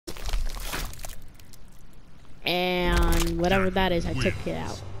And whatever that is, I took it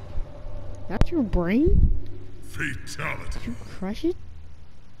out. That's your brain? Fatality. Did you crush it?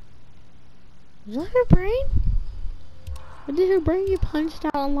 Was that her brain? Or did her brain get punched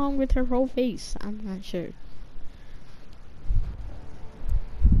out along with her whole face? I'm not sure.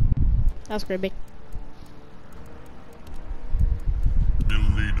 That's creepy.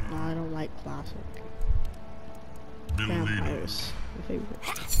 Melina. No, I don't like classic. Melina. Vampires. My favorite.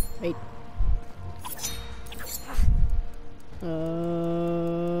 Wait.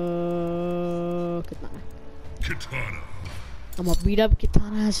 Katana. Katana. I'm gonna beat up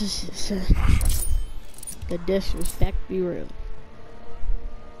Katana. The disrespect be real.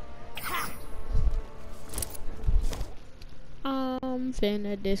 I'm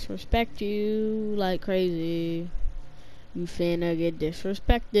finna disrespect you like crazy. You finna get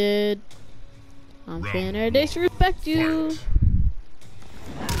disrespected. I'm finna disrespect you.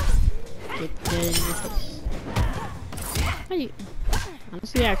 Get in your face. Hey,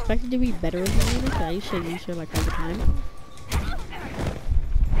 honestly, I expected to be better than you, because I used to use her like all the time.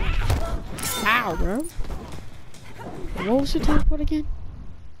 Ow, bro. What was your teleport again?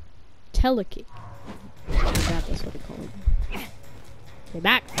 Telekick. I forgot that's what they call it. Get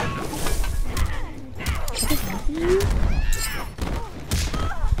back. What is happening to you?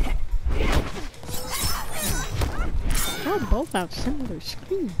 Y'all both have similar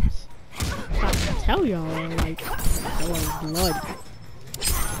screams. I can tell y'all like blood.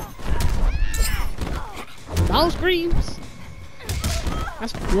 Those screams.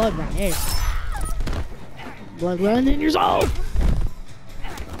 That's blood right there. Blood running in your soul.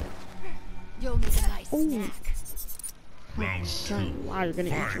 You'll need a nice snack. Son, wow, you're gonna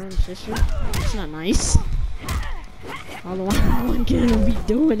eat your own sister? That's not nice. Although I'm the one gonna be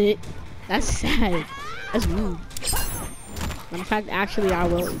doing it. That's sad. That's rude. In fact, actually, I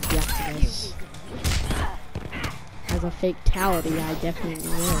will eject this. As a fatality, I definitely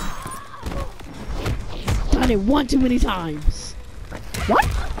will. Done it one too many times. What?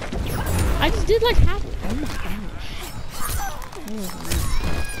 I just did like half. Oh my gosh.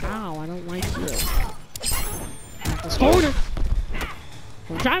 Ow, I don't like you. This corner.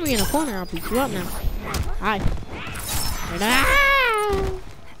 Don't try me in a corner, I'll beat you up now. Hi. Sorry, darling.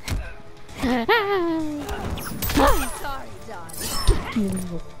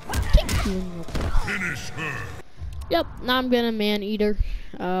 Finish her. Yep, now I'm gonna man eater.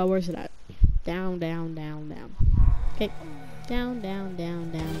 Where's it at? Down, down, down, down. Okay. Down, down,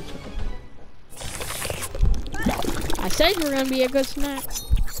 down, down. I said you were gonna be a good snack.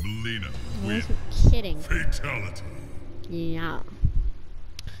 Melina. I wasn't kidding. Fatality. Yeah.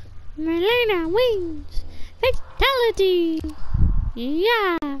 Melina wins. Fatality.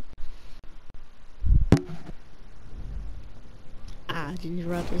 Yeah. Ah, ginger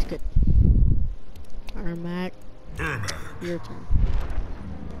route is good. Ermac. Ermac. Your turn.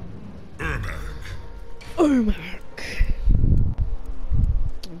 Ermac. Ermac.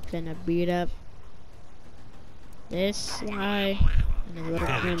 I'm gonna beat up this guy and a little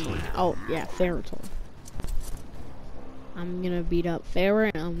gremlin. Oh yeah, Ferritor. I'm gonna beat up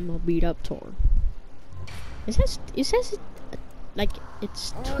Farrah and I'm gonna beat up Tor. It says like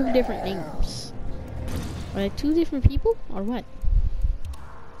it's two different names. Are they two different people or what?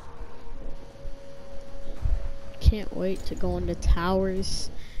 Can't wait to go into towers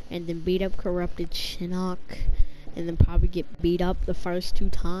and then beat up corrupted Shinnok and then probably get beat up the first 2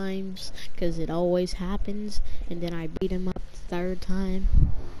 times because it always happens, and then I beat him up the 3rd time.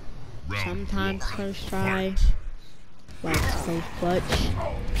 Sometimes first try. Like first clutch.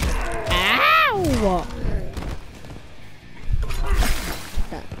 Ow!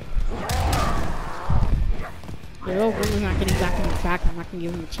 Okay. The little gremlin's not getting back on the track. I'm not gonna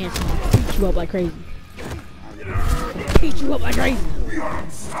give him a chance to beat you up like crazy. Beat you up like crazy.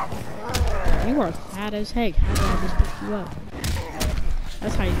 You are fat as heck. How did I just pick you up?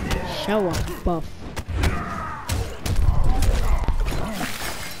 That's how you show up, buff.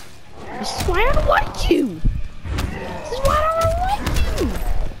 This is why I don't like you. This is why I don't like you.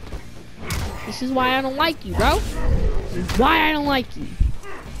 This is why I don't like you, bro. This is why I don't like you.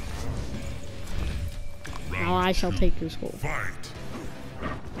 Now I shall take your soul.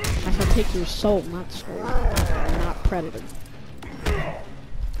 I shall take your soul, not soul. Not predator.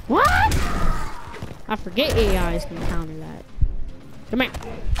 What? I forget AIs can counter that. Come here.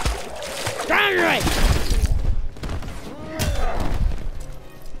 Counter right.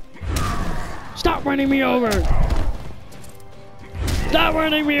 Stop running me over. Stop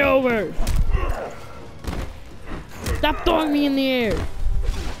running me over. Stop throwing me in the air.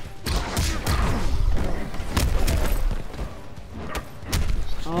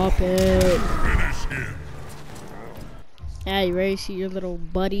 Stop it. Yeah, you ready to see your little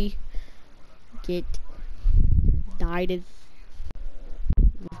buddy get dieted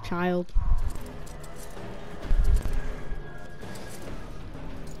with child?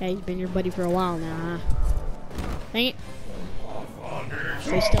 Yeah, he's been your buddy for a while now, huh? Dang it.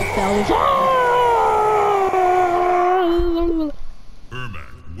 They still fell.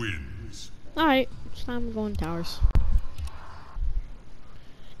 Ermac wins. Alright, it's time to go in towers.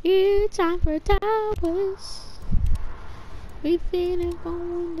 It's time for towers. We finna go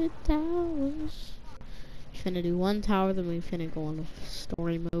in the towers. We finna do one tower, then we finna go on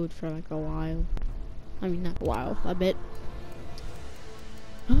story mode for like a while. I mean, not a while, a bit.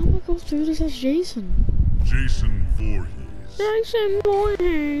 I'm gonna go through this as Jason. Jason Voorhees. Jason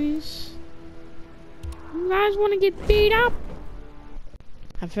Voorhees. You guys wanna get beat up?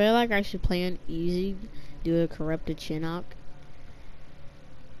 I feel like I should play on easy, do a corrupted Shinnok.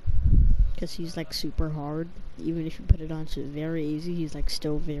 Cause he's like super hard. Even if you put it on to very easy, he's like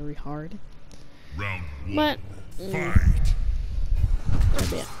still very hard. Round one. But Fight. a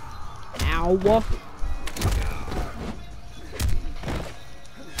bit. Ow.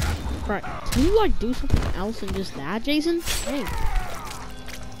 Right. Can you like do something else than just that, Jason? Hey.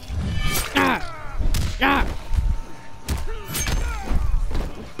 Ah! Ah!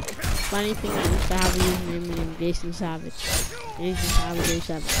 Funny thing, I used to have a username named Jason Savage. Jason Savage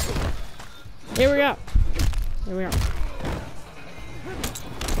 07. Here we go. Here we go.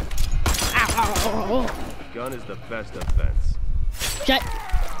 Ow, ow, ow, ow. Gun is the best defense. Shut.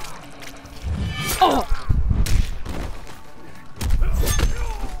 Oh!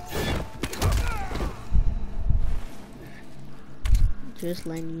 Just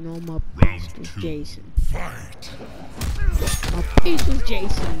letting you know my piece was Jason. Fight. My piece was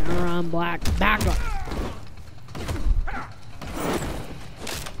Jason. I'm black. Back up.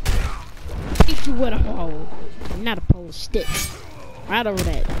 Hit you with a pole. Not a pole, a stick. Right over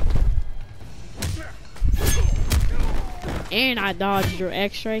that. And I dodged your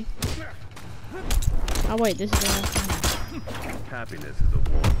x-ray. Oh wait, this is the last time. Happiness is a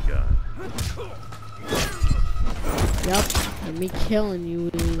warm gun. Yup. And me killing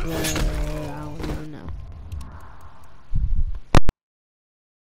you is, I don't even know.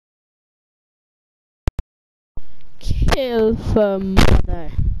 Kill for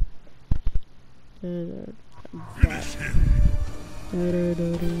mother. Finish him.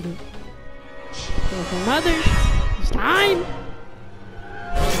 Kill for mother. It's time.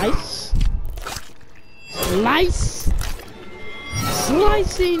 Slice. Slice.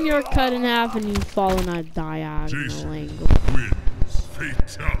 Slicing your cut in half and you fall in a diagonal Jason angle. wins.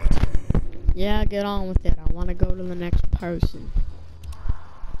 Fatality. Yeah, get on with it. I want to go to the next person.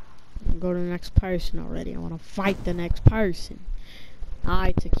 Go to the next person already. I want to fight the next person.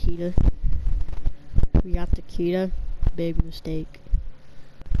 Alright, Takeda. We got Takeda. Big mistake.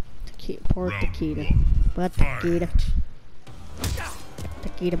 Poor Round Takeda. one. But Fight. Takeda.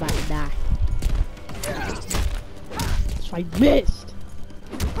 Takeda about to die. So I missed.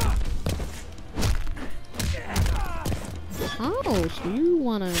 Oh, so you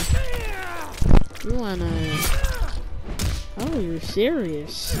wanna... Oh, you're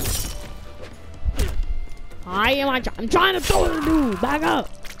serious. I'm trying to throw the dude. Back up.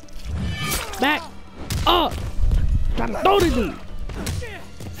 Back up. Trying to throw the dude.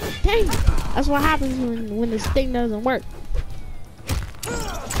 Dang. That's what happens when this thing doesn't work.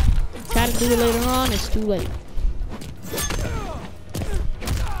 Try to do it later on, it's too late.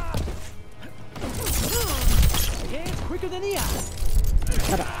 Quicker than the eye.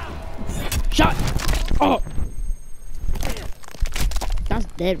 Shut up. Shot. Oh. That's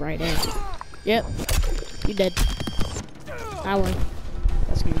dead right there. Yep. You dead. I win.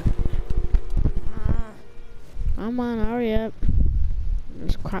 That's good. Come on, hurry up.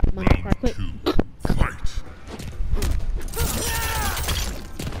 There's crap money quite quick. Two. Fight.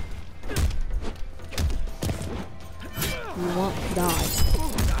 You won't die.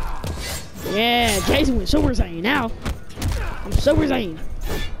 Yeah, Jason went Super Saiyan now. I'm Super Saiyan.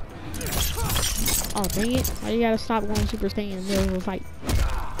 Oh, dang it. Why you gotta stop going Super Saiyan in the middle of a fight?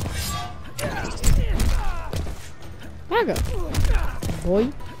 Back up.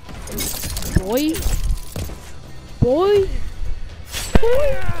 Boy. Boy. Boy. Boy.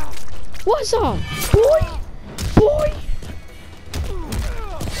 What's up? Boy. Boy.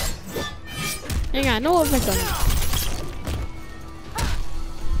 Ain't got no effect on me.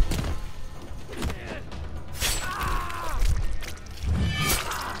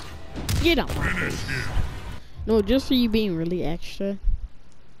 Get out my Finish face. him. No, just for you being really extra.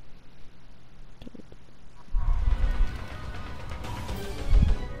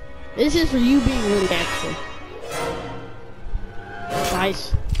 This is for you being really extra.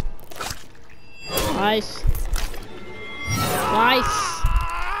 Slice. Slice. Slice.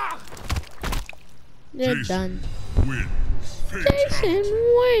 They're Jason done. wins. Jason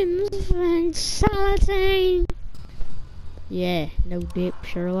wins. Fatality. Yeah, no dip,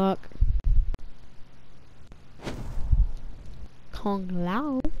 Sherlock. Kung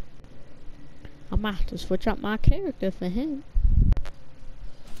Lao. I'm gonna have to switch up my character for him.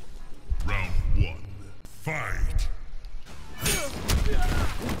 Round 1. Fight.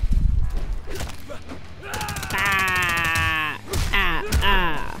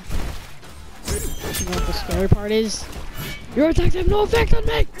 You know what the scary part is? Your attacks have no effect on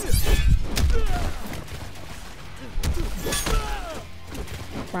me!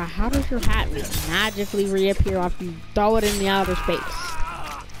 Bro, how does your hat magically reappear after you throw it in the outer space?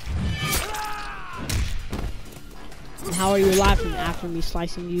 And how are you laughing after me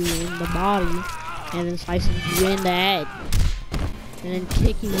slicing you in the body and then slicing you in the head and then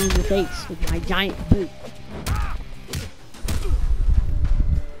kicking you in the face with my giant boot?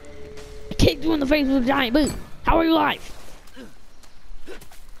 I kicked you in the face with a giant boot. How are you alive?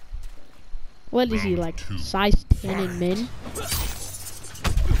 What is he, like size 10 in men?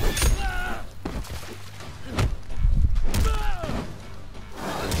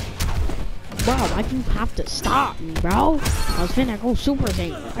 Bro, why'd you have to stop me, bro? I was finna go Super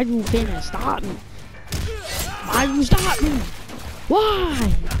Saiyan. Why'd you finna stop me? Why'd you stop me?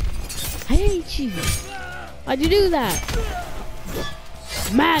 Why? I hate you. Why'd you do that?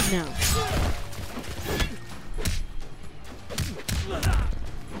 I'm mad now.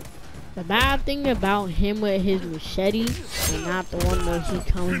 The bad thing about him with his machete, and not the one where he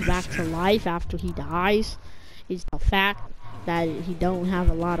comes back to life after he dies, is the fact that he don't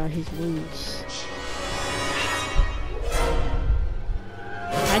have a lot of his moves.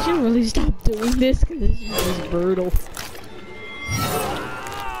 I should really stop doing this because this is just brutal.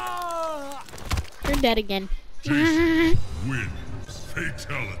 You're dead again. Jason wins.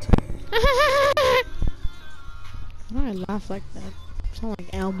 Fatality. Why do I laugh like that? I sound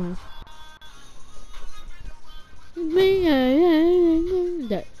like Elmo.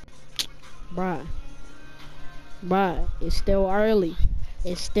 Bruh, it's still early.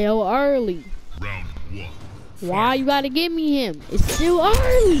 It's still early. Round 1. Why you gotta give me him? It's still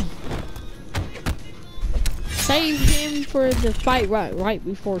early. Save him for the fight right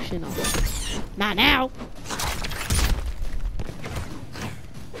before Shinnok. Not now.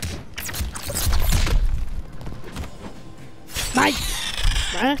 Bye.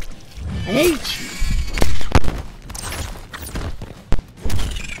 Bruh, I hate you.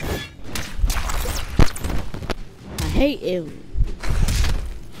 I hate him.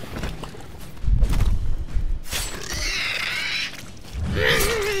 I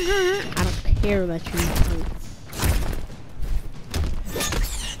don't care that you're hurt.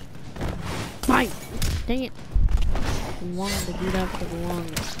 Fight! Dang it. I wanted to beat up for the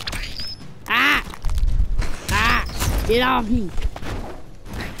longest. Ah! Ah! Get off me!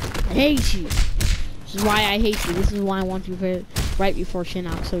 I hate you. This is why I hate you. This is why I want you right before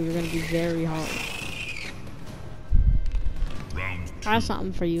Shinnok, so you're gonna be very hard. I got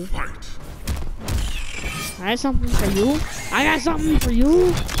something for you. I got something for you. I got something for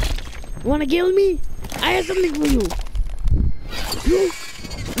you. You wanna kill me? I got something for you. You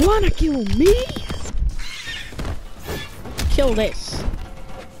wanna kill me? Kill this.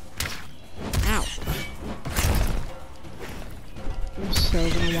 Ow. I'm so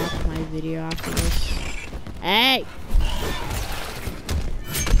gonna watch my video after this. Hey!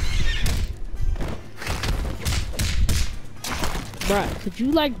 Bruh, could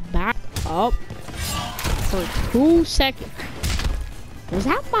you like back up for 2 seconds? Was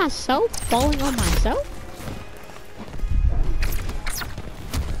that myself falling on myself?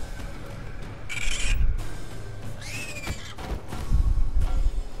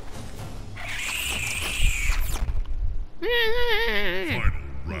 I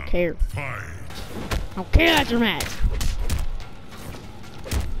don't care. I don't care that you're mad.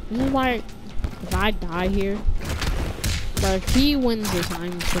 This is why if I die here, but if he wins this,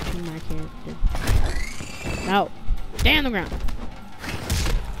 I'm switching my character. No. Stay on the ground.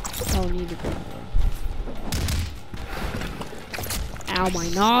 Oh, need to go there. Ow, my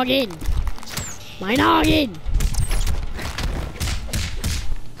noggin! My noggin!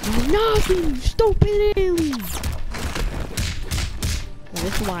 My noggin, you stupid alien! Well,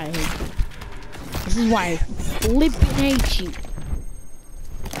 this is why I hate you. This is why I flippin' hate you.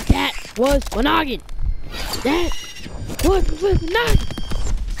 That was my noggin! That was my flippin' noggin!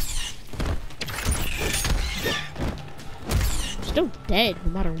 Still dead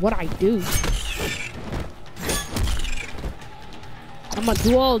no matter what I do. I'm gonna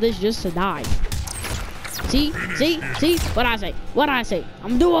do all this just to die. See? What I say? I'm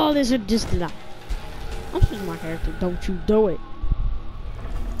gonna do all this just to die. I'm switching my character. Don't you do it.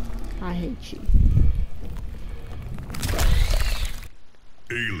 I hate you.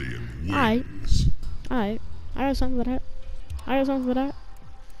 Alien Alright. wins. Alright. I got something for that. Alright.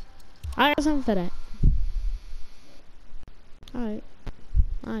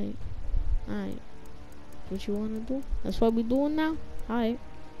 What you wanna do? That's what we doing now? Alright.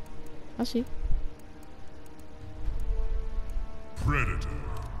 I see. Predator.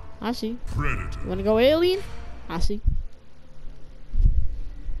 I see. Predator. You wanna go alien? I see.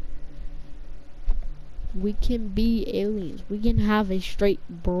 We can be aliens. We can have a straight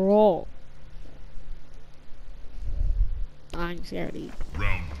brawl. I ain't scared of you.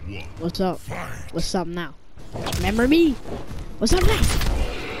 Round 1. What's up? Fight. What's up now? Remember me? What's up now?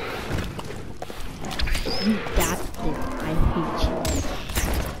 You got this. I hate you.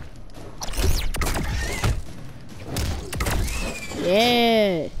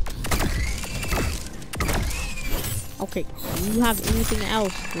 Yeah. Okay. Do you have anything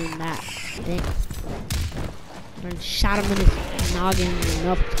else than that? Damn. I done shot him in his noggin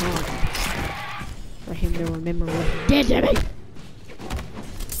enough times for him to remember what he did to me.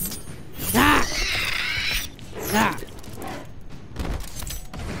 Ah! Ah!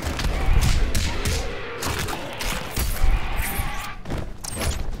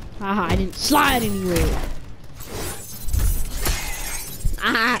 Haha, I didn't slide anywhere.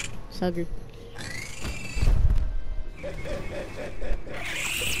 Ah! Sucker.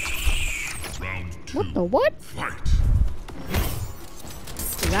 Round 2. What the what? Fight.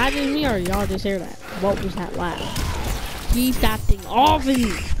 Is that just me or y'all just hear that? What was that laugh? Keep that thing off of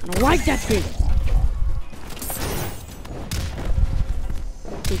me. I don't like that thing.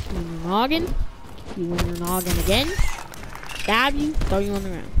 Kick you in your noggin. Kick you in your noggin again. Stab you. Throw you on the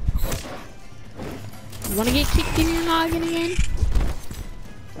ground. You wanna get kicked in your noggin again?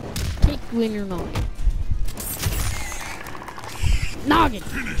 Kick you in your noggin. Noggin!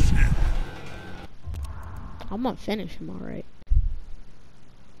 Finish him. I'm gonna finish him alright.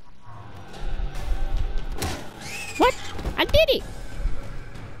 What? I did it!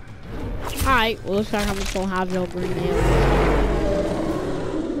 Alright, well looks like I'm just gonna have your green alien.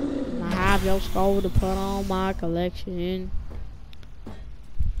 I have your skull to put on my collection.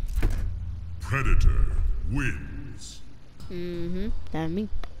 Predator wins. That me.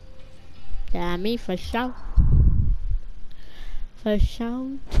 That me for sure. For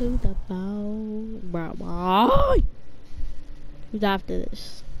sure to the bone. Bro, boy. Who's after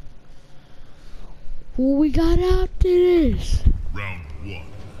this? Who we got after this? Round 1.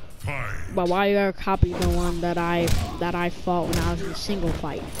 Fight. But why you gotta copy the one that I fought when I was in single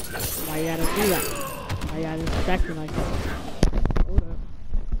fight? Why you gotta do that? Why you gotta expect me like that? Hold up.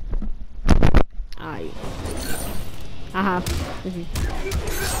 Alright. Haha.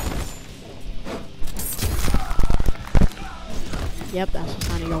 Yep, that's the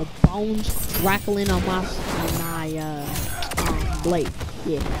sound of your bones rattling on my blade.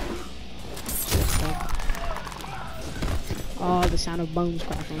 Yeah. Oh, the sound of bones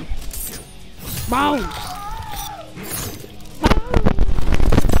crackling. Bones!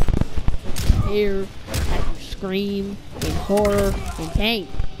 Bones! Here, as you scream in horror and pain.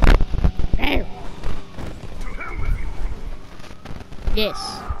 There!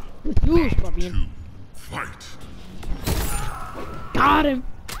 Yes. With you, Scorpion. 2. Fight. Got him!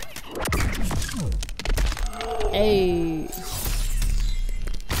 Hey!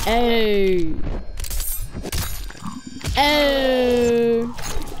 Hey! Hey!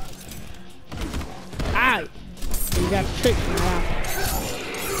 Alright! You got tricked me out.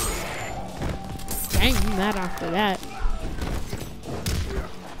 Dang, you mad after that.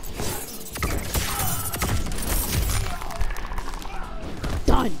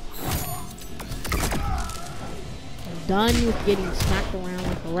 Done! Done with getting smacked around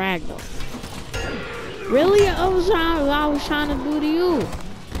like a ragdoll. Really? I was trying to do to you.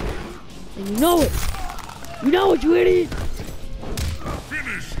 And you know it. You know it, you idiot.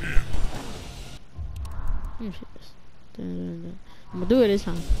 Finish him. I'm gonna do it this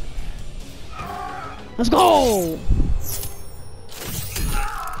time. Let's go!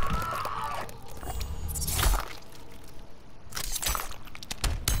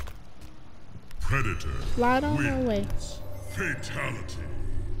 Predator Slide on wins. our way. Fatality.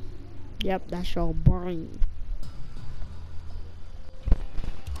 Yep, that's your brain.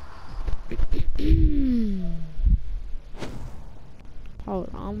 Hold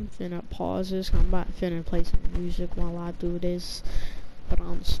on, I'm finna pause this. I'm about finna play some music while I do this. But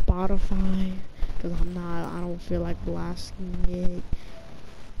on Spotify, Cause I don't feel like blasting it.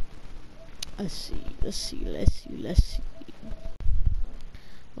 Let's see.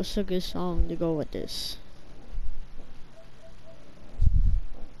 What's a good song to go with this?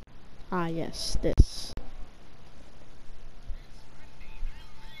 Ah, yes, this.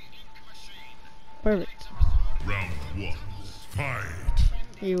 Perfect. Round 1. Fight.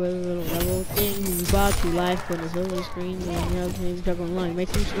 He was a little level thing. He brought to life when the silver screen and the other things stuck online.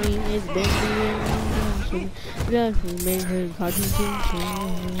 Makes him scream. It's been the we made her cartoon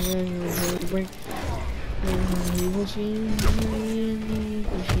break. He will see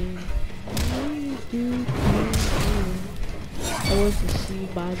I was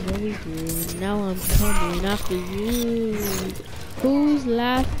deceived by Joey Drew. Now I'm coming after you. Who's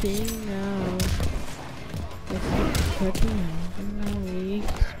laughing now? Cutting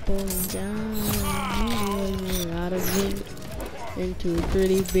pulling down out of zinc into a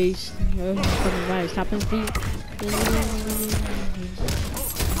pretty base. Coming by his top and feet.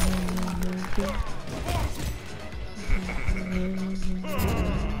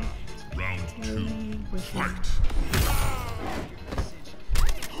 Round 2. Fight.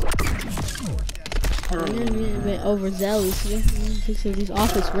 Overzealous. Picture of these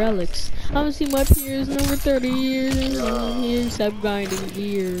office relics. I haven't seen my peers in over 30 years, and he except grinding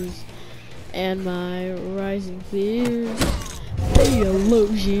gears. And my rising fears. The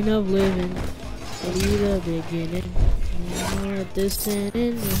illusion of living. Be the beginning. At this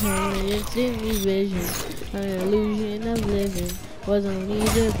ending, it's in me vision. An illusion of living was only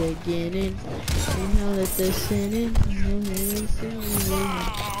the beginning. And now that this ending, it's in me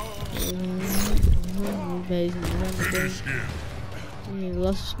vision. Finish him. He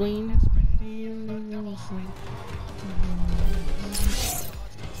lost spleen.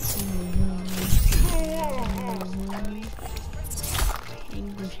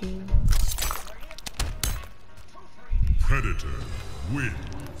 Predator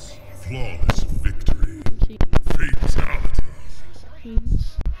wins. Flawless victory. Fatality.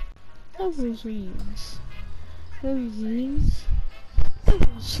 Double swings. Everything's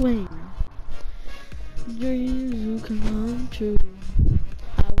double swing. Dreams will come true.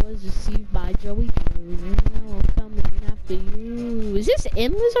 I was deceived by Joey Drew, and now I'm coming after you. Is this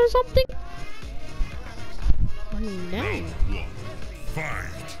endless or something? Oh no. Round 1.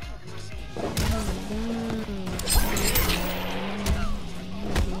 Fight.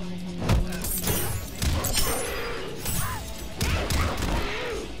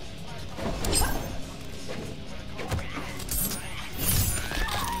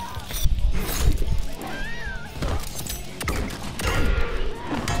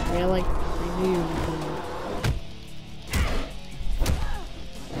 Really? I knew you were coming.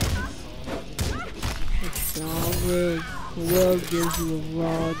 It's all rigged. The world gives you a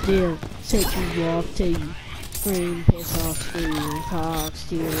raw deal. Set you off till you scream, piss off, scream, and talk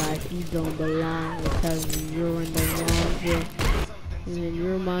to you like you don't belong because you're in the wrong field. And then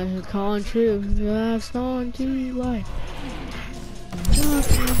your mind has gone true. That's on to life.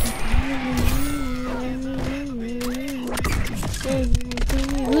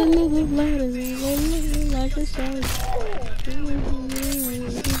 Like a song.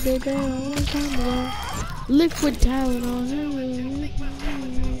 Liquid talent on him.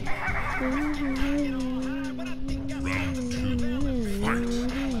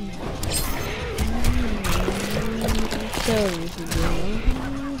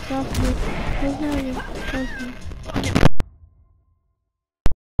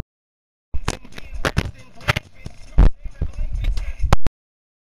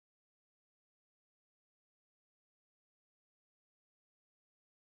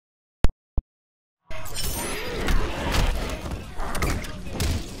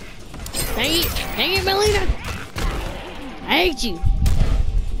 Dang it, Melina! I hate you!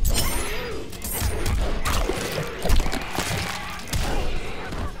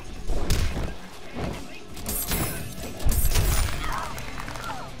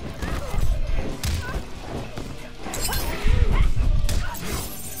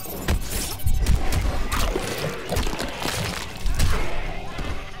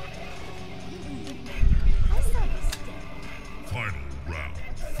 Final round.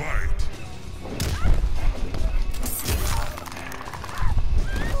 Fight.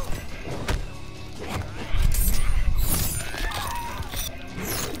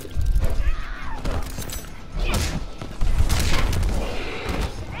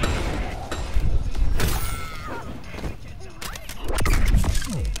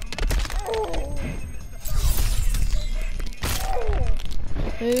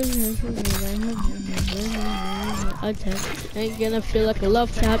 Attack. Ain't gonna feel like a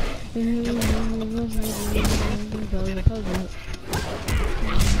love tap. Oh,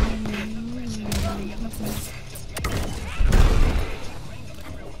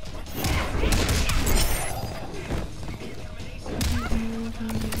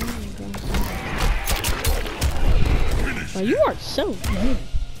 you are so good.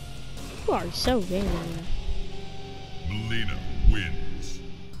 You are so good. Melina wins.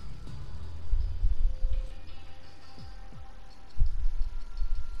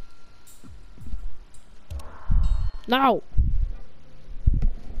 No.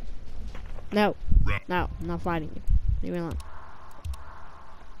 No. No. I'm not fighting you. Leave me alone.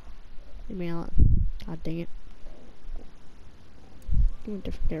 Leave me alone. God dang it. Give me a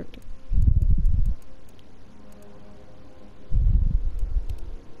different character.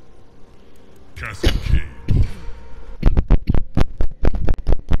 Cassie Cage.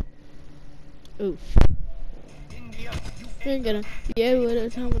 Oof. Ain't gonna be able to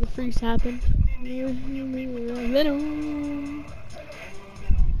tell when the freeze happened.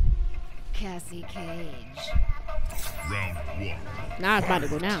 Cassie Cage. Round 1. Now it's about to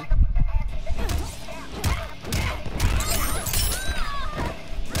go down.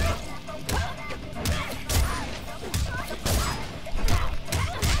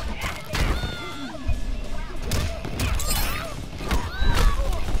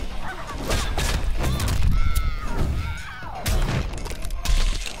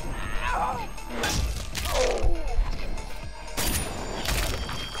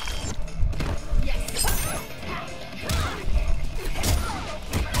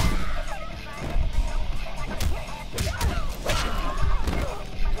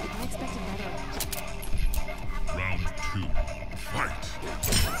 Round 2. Fight.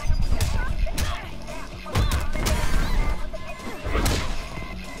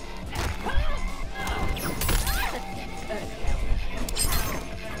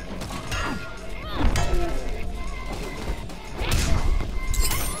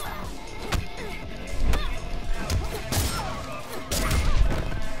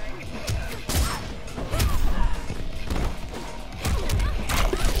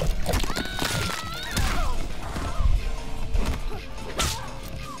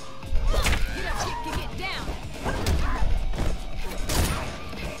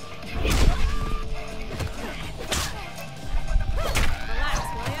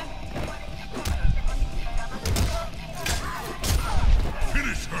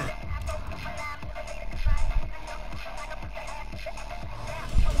 Finish her.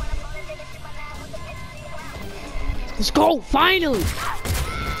 Let's go! Finally!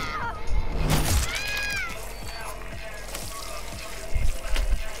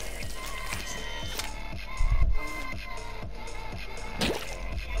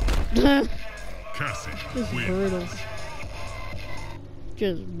 Cassie Just wins. brutal.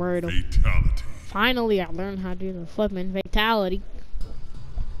 Just brutal. Fatality. Finally, I learned how to do the flipping fatality.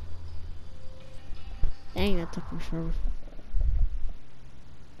 Dang, that took me forever.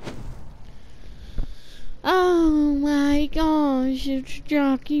 Oh my gosh, it's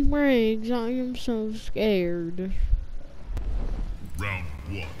Jockey Briggs. I am so scared. Round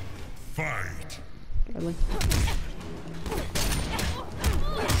 1. Fight. Really?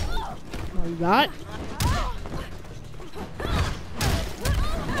 What you got?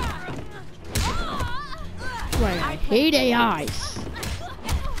 Wait, I hate AIs.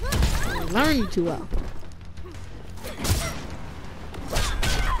 I'm learning too well.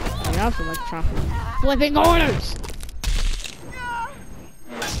 I also like chopping flipping orders.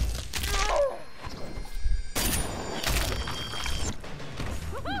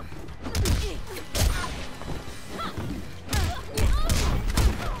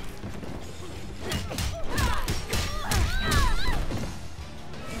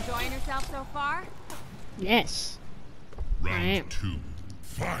 Enjoying yourself so far? Yes. I am. Round 2.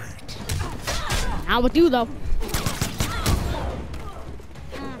 Fight. Not with you though.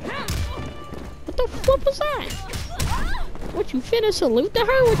 What the flip was that? What, you finna salute to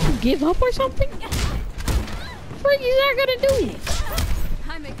her? What, you give up or something? Freak is that gonna do?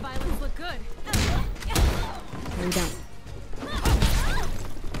 I make violence look good. No, you don't.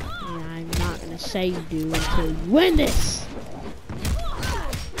 And I'm not gonna say you do until you win this.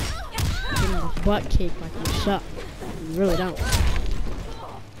 Getting a butt kick like you suck. You really don't.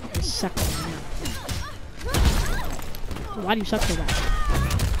 You suck right now. Why do you suck so bad?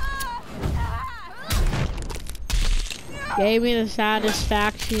 Gave me the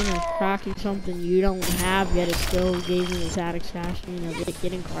satisfaction of cracking something you don't have, yet it still gave me the satisfaction of it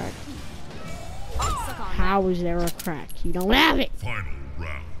getting cracked. How is there a crack? You don't have it! Final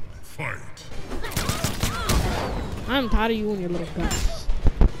round. Fight. I'm tired of you and your little guns.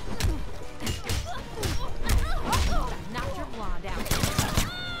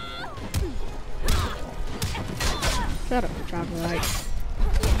 Shut up, chocolate.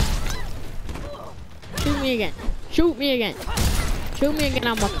 Shoot me again. Shoot me again. Shoot me again.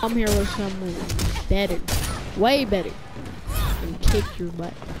 I'm gonna come here with someone better. Way better. And kick your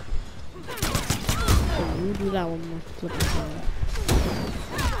butt. So you do that one more flipping time.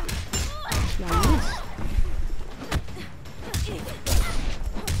 Like this.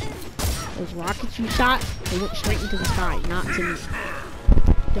 Those rockets you shot, they went straight into the sky, not to me.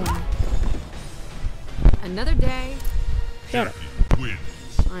 Dumb. Another day. Shut up. Wins.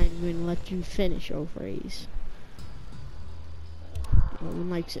 I ain't gonna let you finish your phrase. No one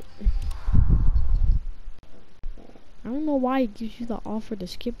likes it. I don't know why it gives you the offer to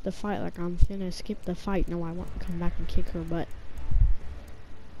skip the fight, like I'm finna skip the fight. No, I want to come back and kick her butt.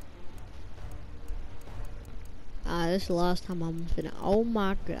 This is the last time I'm finna. Oh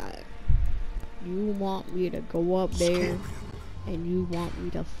my god. You want me to go up there and you want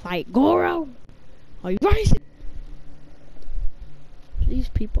me to fight Goro? Are you crazy? These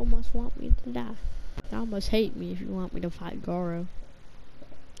people must want me to die. Y'all must hate me if you want me to fight Goro.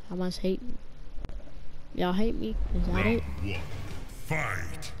 Y'all must hate me. Y'all hate me? Is that it? One.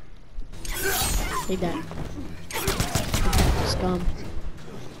 Fight. Take that. Scum.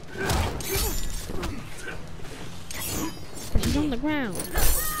 She's on the ground.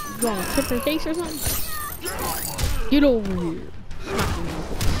 You wanna tip her face or something? Get over here. Smack me in the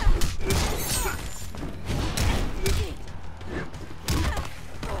face.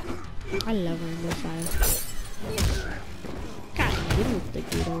 I love her in this side. God, you have to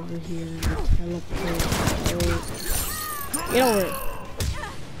get over here and teleport. Get over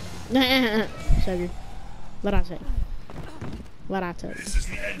it. Sugar. What I say? What I tell you?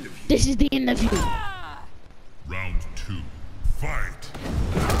 This is the end of you. Round 2. Fight.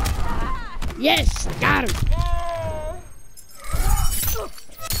 Yes, got him.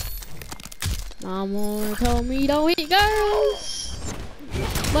 Mama told me don't hit girls,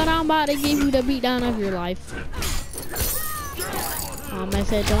 but I'm about to give you the beatdown of your life. Mama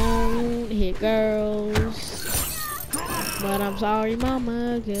said don't hit girls, but I'm sorry,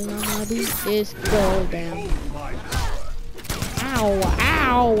 Mama, cause I'm gonna beat this girl down. Ow,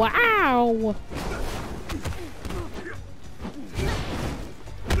 ow, ow!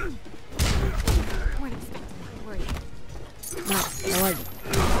 No, I wasn't.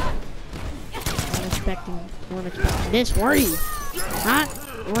 Weren't expecting this, were you? Huh?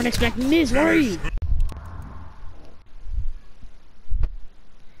 You weren't expecting this, were you?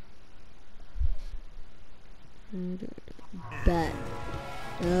 Bet.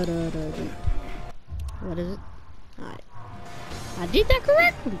 What is it? Alright. I did that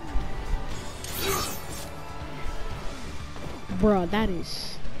correctly. Bruh, that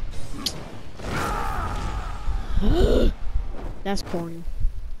is... That's corny.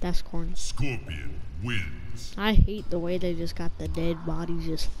 That's corny. Scorpion wins. I hate the way they just got the dead bodies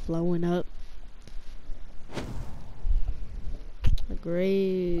just flowing up.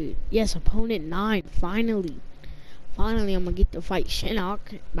 Great. Yes, opponent 9. Finally. Finally, I'm gonna get to fight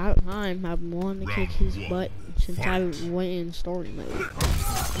Shinnok. About time. I've been wanting to kick his butt since I went in story mode.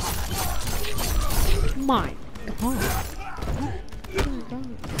 My God.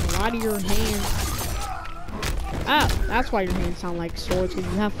 Why do your hands... Oh, that's why your hands sound like swords,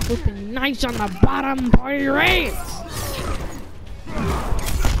 because you have flipping knives on the bottom part of your hands.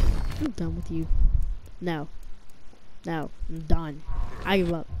 I'm done with you. No. No, I'm done. I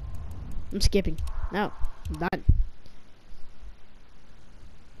give up. I'm skipping. No, I'm done.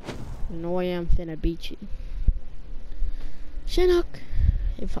 No way I'm finna beat you. Shinnok.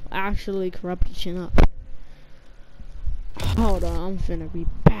 If I actually corrupted Shinnok. Hold on, I'm finna be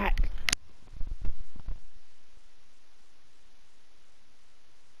back.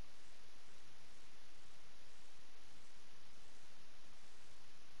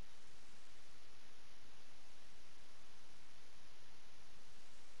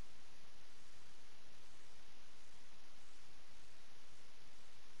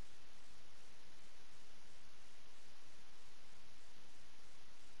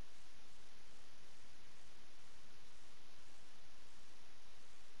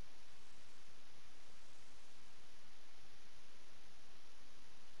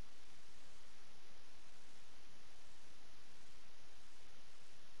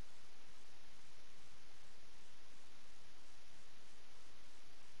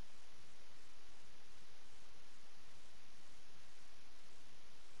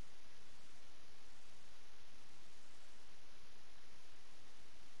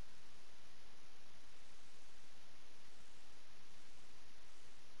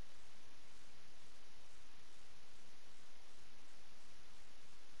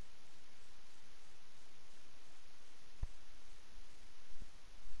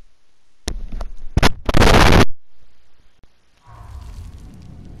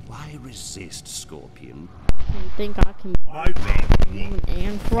 Why resist, Scorpion? You think I can Round one.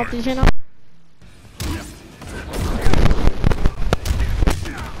 and corrupt the channel?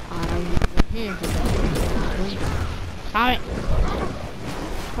 I don't have hands with that. Stop it!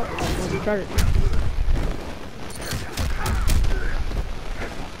 Oh, start it.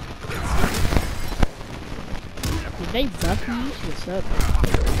 Did they buff you? What's up?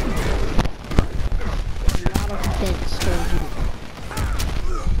 A lot of defense towards you.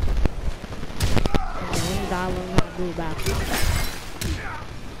 And then I learn how to do it back.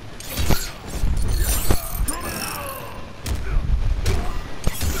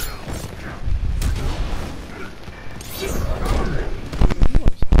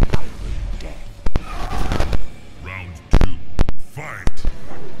 Round two. Fight.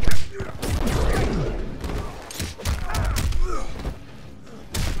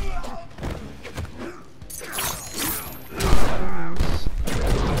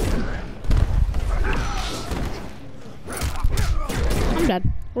 I'm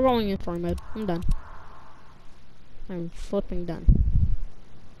done. We're going in story mode. I'm done. I'm flipping done.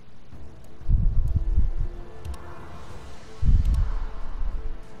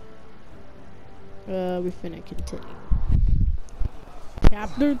 We finna continue.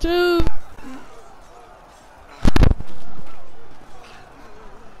 Chapter 2!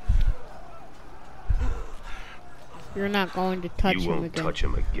 You're not going to touch You him won't again. touch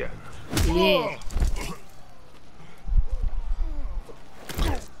him again. Yeah.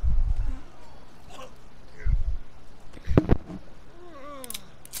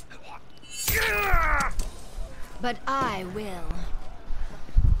 But I will.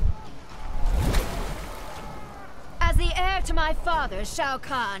 As the heir to my father, Shao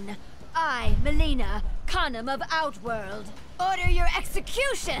Kahn, I, Melina, Khanum of Outworld, order your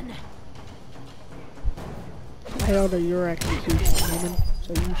execution! I order your execution, woman,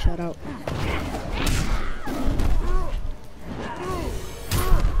 so you shut up.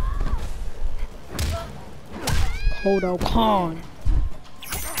 Kodo Khan.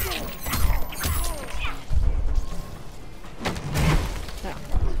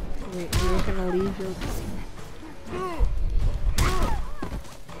 Wait, you're gonna leave your...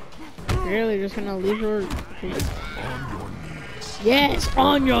 Really, just gonna leave your... Yes,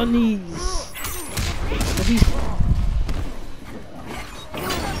 on your knees! But he's...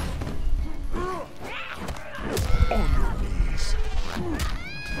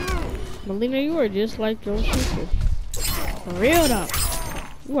 Melina, you are just like your sister. For real though.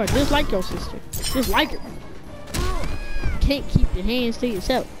 You are just like your sister. Just like her. Can't keep your hands to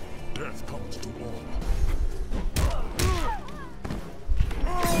yourself. Death comes to all.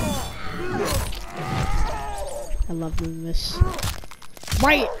 I love doing this.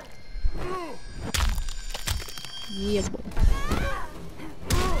 Right! Yeah, boy.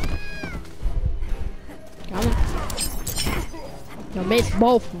 Come on. Now miss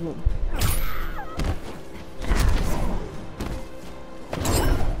both of them.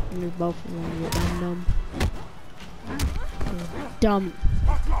 Miss both of them, you dumb. Dumb.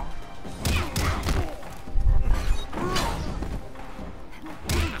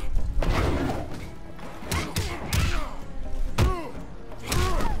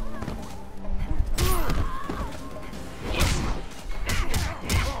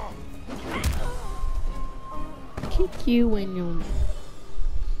 Kick you in your...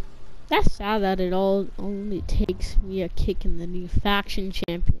 That's sad that it only takes me a kick in the new faction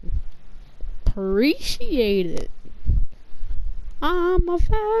champion. Appreciate it. I'm a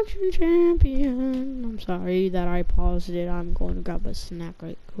faction champion. I'm sorry that I paused it. I'm going to grab a snack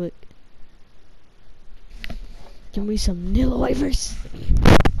right quick. Give me some Nilla wafers.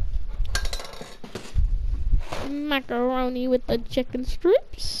 Macaroni with the chicken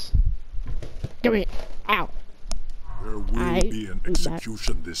strips. Give me it. Ow. There will be an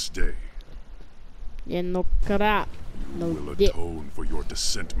execution this day. Yeah, no crap. No You will dip. atone for your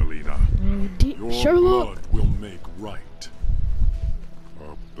descent, Melina. No dip. Your Sherlock. blood will make right.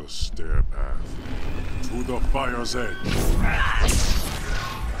 Up the stair path to the fire's edge.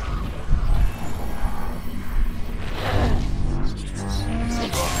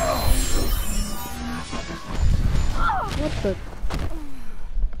 What the?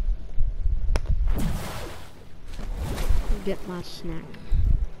 Get my snack.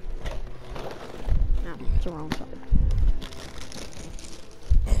 No, it's the wrong side.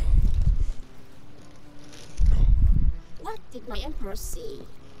 What did my emperor see?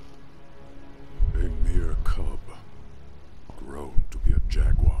 A mere cub, grown to be a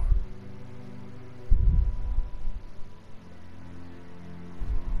jaguar.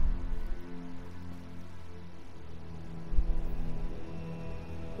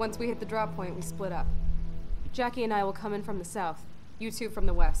 Once we hit the drop point, we split up. Jackie and I will come in from the south. You two from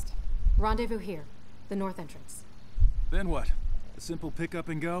the west. Rendezvous here, the north entrance. Then what? A simple pick up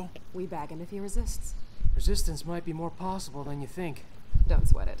and go? We bag him if he resists. Resistance might be more possible than you think. Don't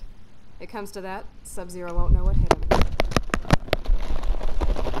sweat it. It comes to that, Sub-Zero won't know what hit him.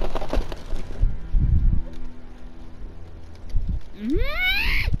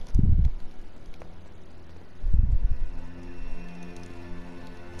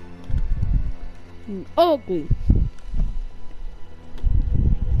 Ugly.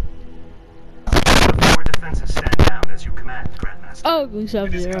 The forward defenses stand down as you command, Grandmaster. Ugly It is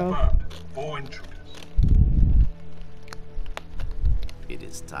Sub-Zero. confirmed. 4 intruders. It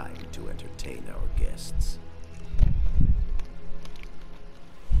is time to entertain our guests.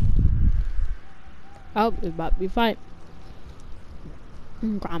 Oh, it's about to be a fight.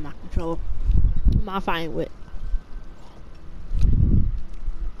 Grab my controller. My fighting with.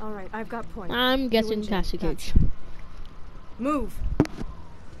 Alright, I've got point. I'm guessing Jin, Cassie Cage. that's- Move!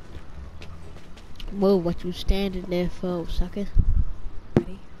 Whoa, what you standing there for, sucker?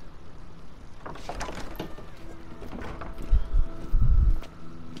 Ready?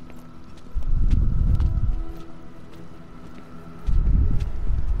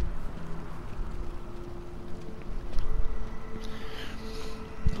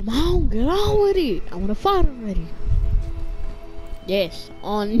 Come on, get on with it. I wanna fight already. Yes,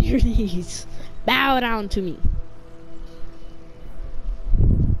 on your knees. Bow down to me.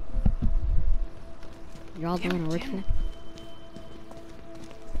 Y'all doing a ritual?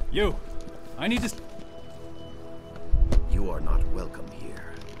 You! I need to... You are not welcome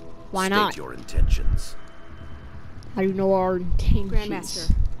here. Why State not? your intentions. How do you know our intentions?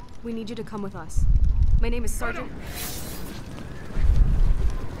 Grandmaster, we need you to come with us. My name is Sergeant...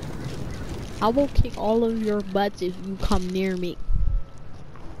 I will kick all of your butts if you come near me.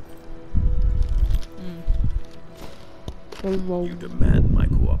 You demand my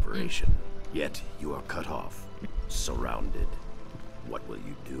cooperation, yet you are cut off, surrounded. What will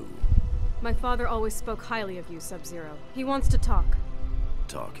you do? My father always spoke highly of you, Sub-Zero. He wants to talk.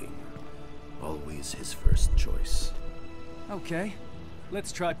 Talking. Always his first choice. Okay,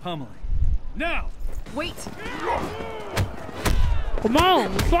 let's try pummeling. Now! Wait! Come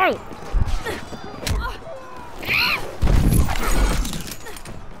on, fight!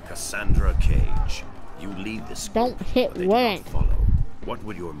 Cassandra Cage, you lead this group, Don't hit but they do rank. not follow. What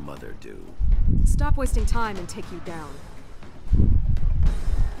would your mother do? Stop wasting time and take you down.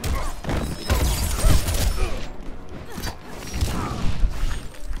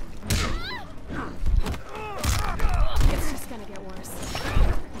 It's just gonna get worse.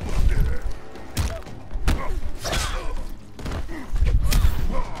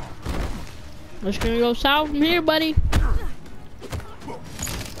 It's gonna go south from here, buddy. You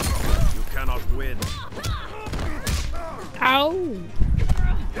cannot win. Ow!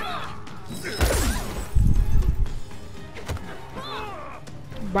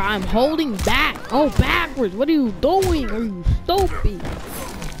 Bro, I'm holding back. Oh, backwards. What are you doing? Are you stupid?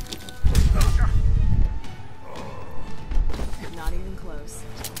 Not even close.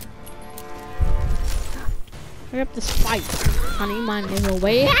 Hurry up this fight. Honey, my little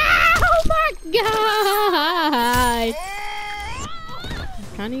way. Oh my god!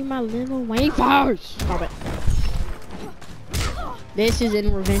 Honey, my little wafers. Stop it. This is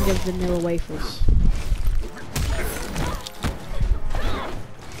in Revenge of Vanilla Wafers.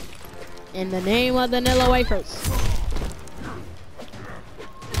 In the name of Vanilla Wafers.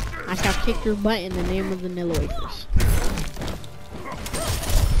 I shall kick your butt in the name of Vanilla Wafers.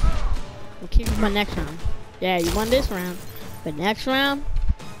 We'll kick you butt next round. Yeah, you won this round. But next round,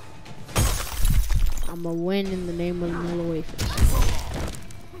 I'm gonna win in the name of Vanilla Wafers.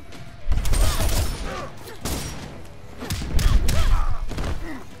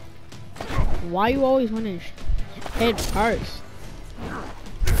 Why you always winning head first?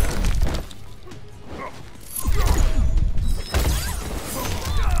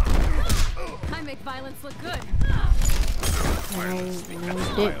 I make violence look good.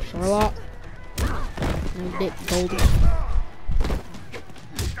 No dip, Sherlock. No dip, Goldie.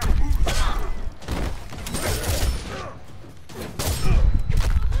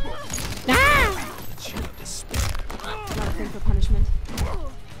 Ah! Not a thing for punishment.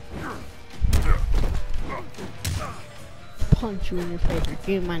 Punch you in your face and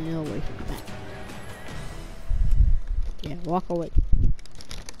give my nail away from the back. Yeah, walk away.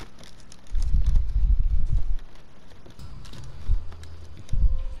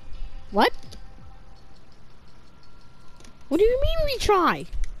 What? What do you mean retry?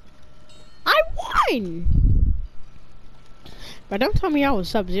 I won! But don't tell me I was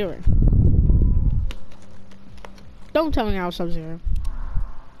Sub-Zero. Don't tell me I was Sub-Zero.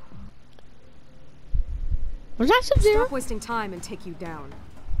 Was that Sub-Zero? Stop wasting time and take you down.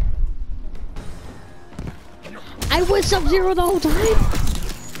 I was Sub-Zero the whole time?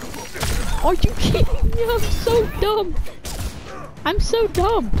 Are you kidding me? I'm so dumb. I'm so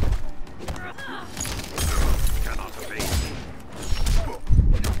dumb.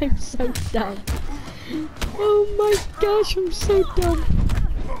 I'm so dumb. Oh my gosh, I'm so dumb.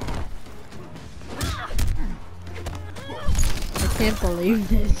 I can't believe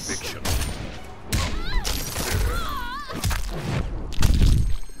this.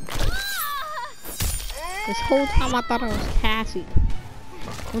 This whole time I thought I was Cassie.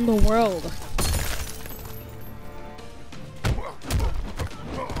 In the world.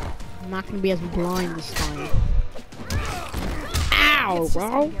 I'm not gonna be as blind this time. Ow,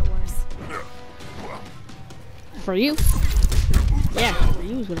 bro! For you? Yeah, for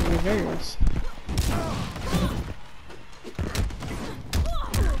you is gonna be very worse.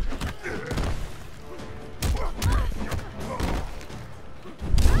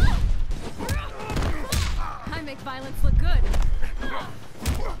 I make violence look good.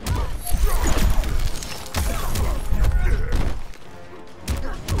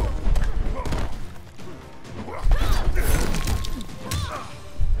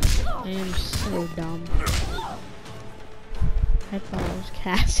 I am so dumb. I thought I was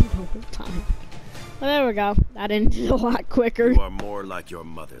Cassie the whole time. Well, there we go. That ended a lot quicker. You are more like your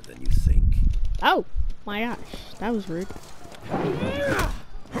mother than you think. Oh, my gosh. That was rude.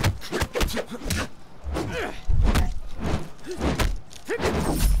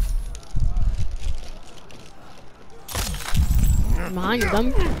 Behind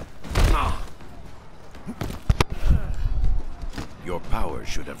them. Your power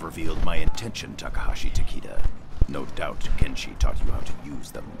should have revealed my intention, Takahashi Takeda. No doubt Kenshi taught you how to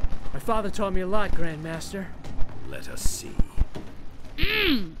use them. My father taught me a lot, Grandmaster. Let us see.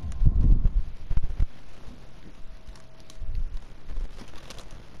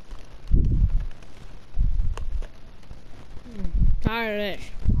 Tired of this.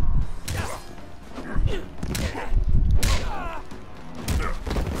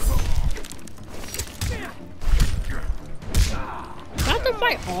 I have to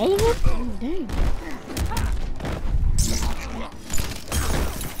fight all of them? Oh, dang.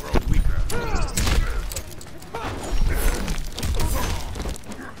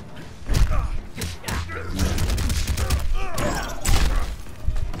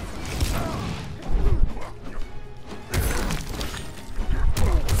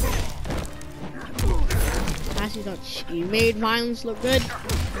 Actually, thought you made violence look good.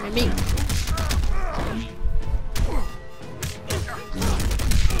 Look at me.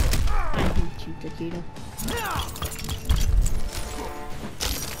 I hate you, Takeda.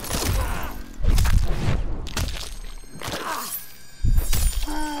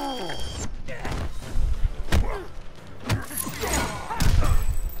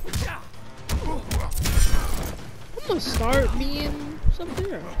 I'm gonna start being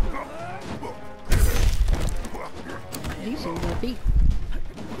Sub-Zero. He seems happy.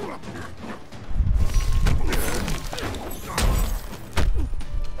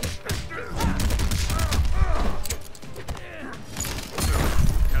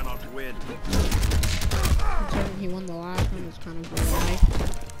 Cannot win. Considering he won the last one, it's kind of a lie.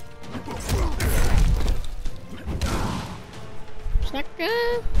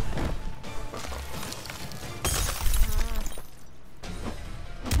 Second.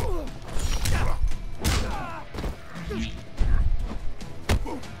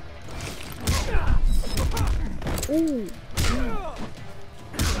 Ooh.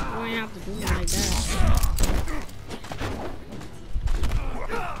 Why you have to do it like that?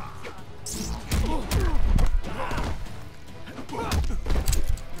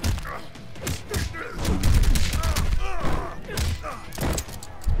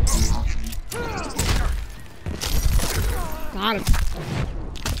 Got him.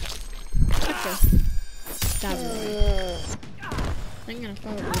 Okay. Got him. I think I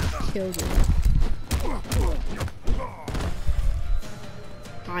thought it would have killed him.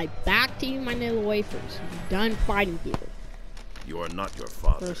 Hi, back to you, my little wafers. I'm done fighting people. You are not your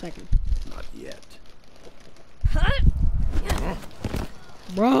father. For a second. Not yet.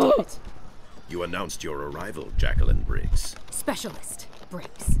 Bro! You announced your arrival, Jacqueline Briggs. Specialist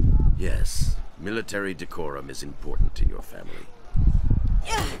Briggs. Yes, military decorum is important in your family.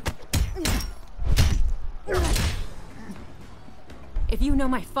 If you know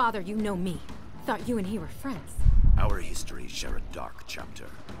my father, you know me. Thought you and he were friends. Our histories share a dark chapter.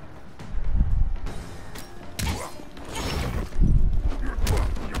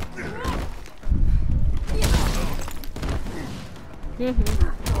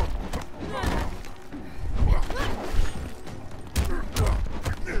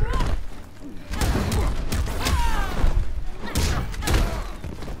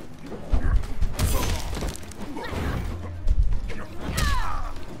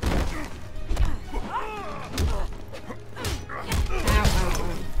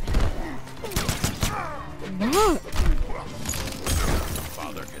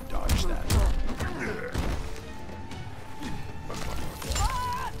 Father can dodge that.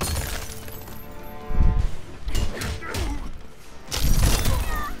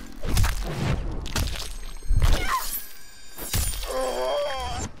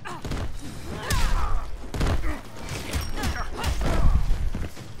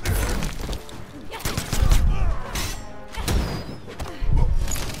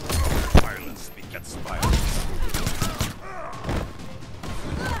 Violence begets violence.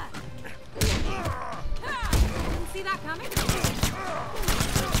 Didn't see that coming.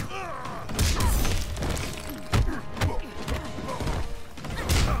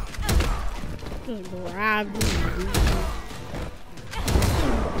 Just grab me.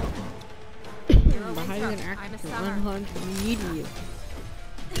 Behind an actor, 100 immediate.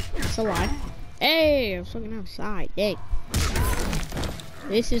 It's a lie. Hey, I'm fucking outside. Dang.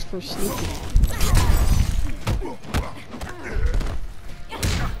 This is for sneaking.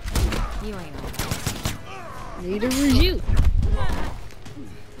 You ain't all that. Neither was you.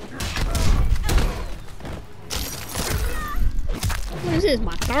 What is this?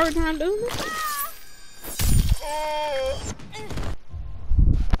 My third time doing this?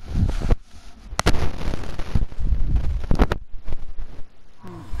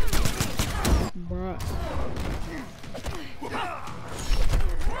 Bruh.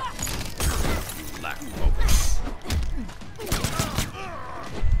 Lack focus.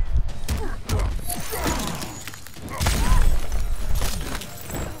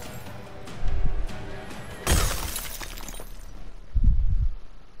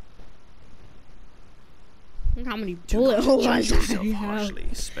 Look how many Do bullet not holes I judge yourself have. harshly,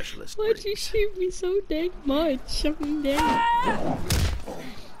 specialist. Why'd breed. you shoot me so dang much? I'm dead.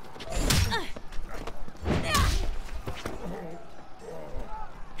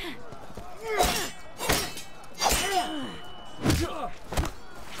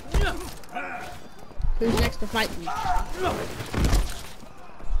 Who's next to fight me?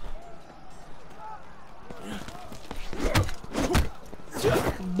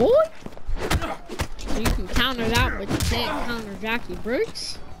 Boy! You can counter that, but you can't counter Jackie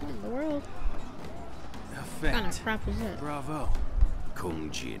Brooks? What in the world? What kind of crap is that? Bravo.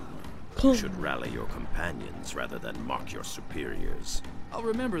 Kung Jin. You should rally your companions rather than mock your superiors. I'll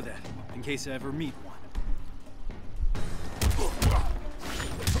remember that, in case I ever meet one.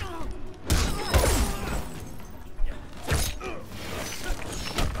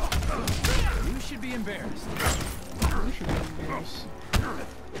 You should be embarrassed. You should be embarrassed.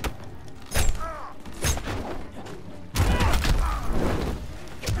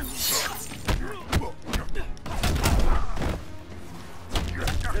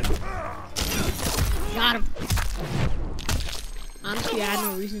 Got him. Honestly, I had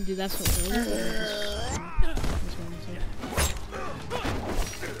no reason to do that so early.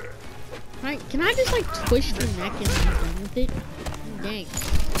 Alright, can I just like twist your neck and be done with it? Dang.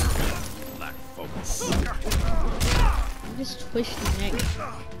 Lack focus. Just twist your neck.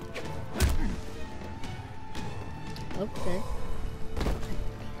 Okay.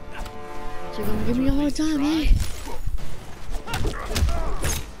 So you're gonna give me a hard time, eh?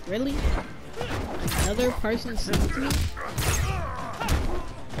 Really? Another person sent me?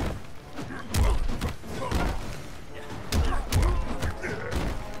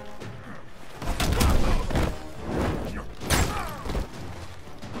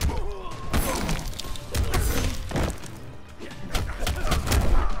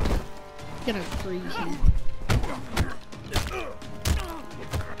 Gonna freeze you.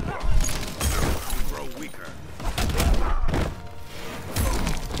 Grow weaker.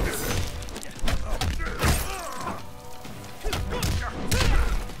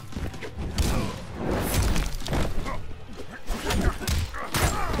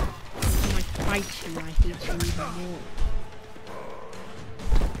 When I fight you, I hate you even more.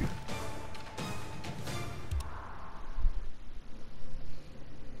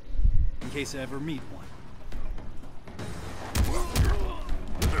 In case I ever meet one.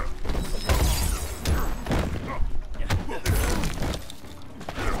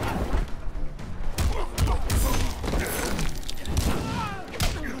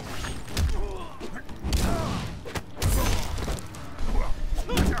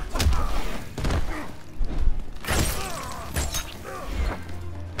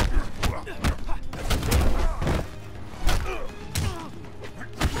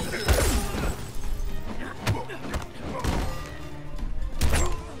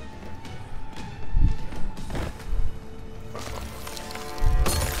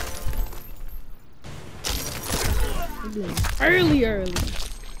 Early.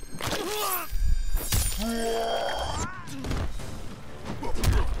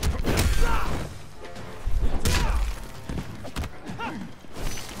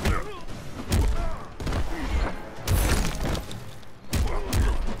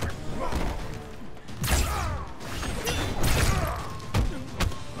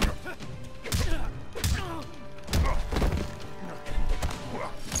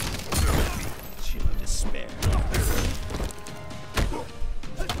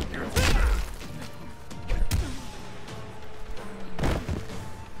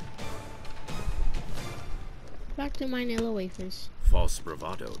 Back to my Nilla wafers. False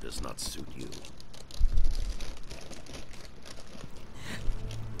bravado does not suit you.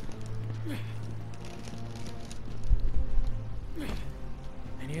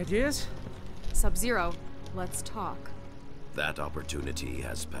 Any ideas? Sub-Zero, let's talk. That opportunity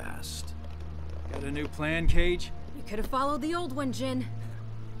has passed. Got a new plan, Cage? You could have followed the old one, Jin.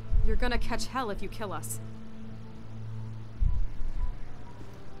 You're gonna catch hell if you kill us.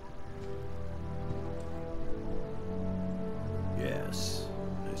 Yes,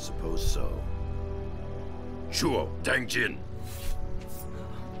 I suppose so. Shuo, Tang Jin.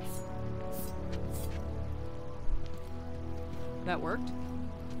 That worked?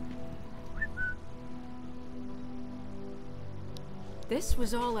 This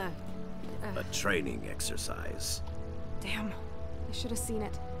was all a training exercise. Damn, I should have seen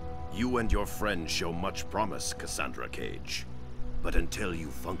it. You and your friend show much promise, Cassandra Cage. But until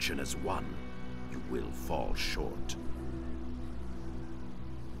you function as one, you will fall short.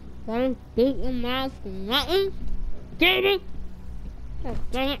 Don't beat your mouth for nothing. Get it? Oh,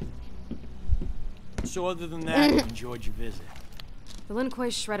 dang it. So other than that, you enjoyed your visit. The Lin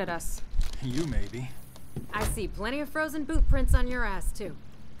Kuei shredded us. You maybe. I see plenty of frozen boot prints on your ass, too.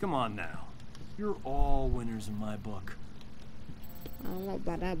 Come on now. You're all winners in my book. I don't know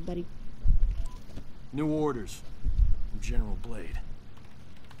about that, buddy. New orders from General Blade.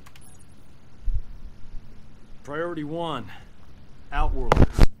 Priority 1.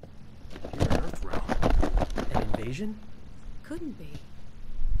 Outworlders. You're in Earthrealm. An invasion? Couldn't be.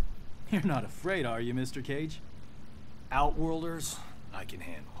 You're not afraid, are you, Mr. Cage? Outworlders, I can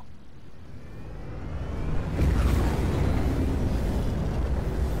handle.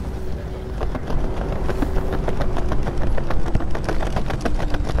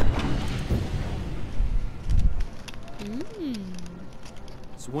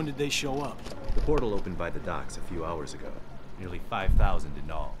 So when did they show up? The portal opened by the docks a few hours ago. Nearly 5,000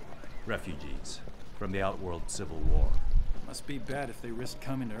 in all. Refugees from the Outworld Civil War. Must be bad if they risk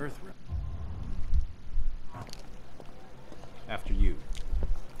coming to Earthrealm. After you.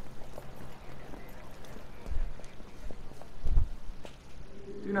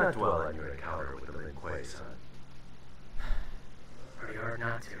 Do not dwell on your encounter with the Lin Kuei, son. Pretty hard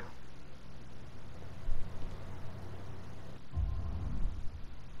not to.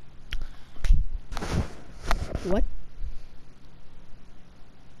 What?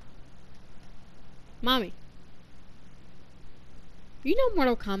 Mommy. You know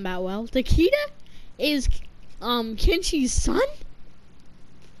Mortal Kombat well. Takeda is Kenshi's son?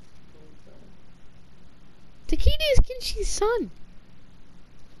 Takeda is Kenshi's son.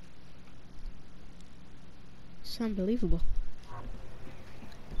 It's unbelievable.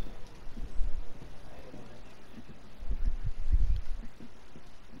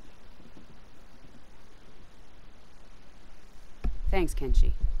 Thanks,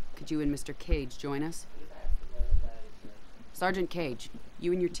 Kenshi. Could you and Mr. Cage join us? Sergeant Cage,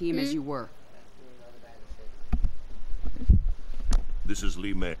 you and your team as you were. This is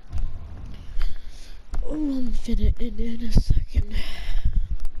Li Mei. Oh, I'm finna end in a second.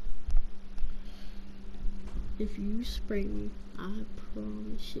 If you spray me, I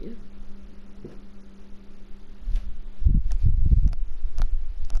promise you.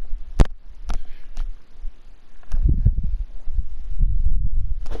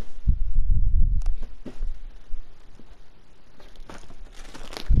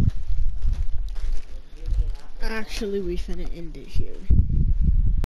 Actually, we finna end it here.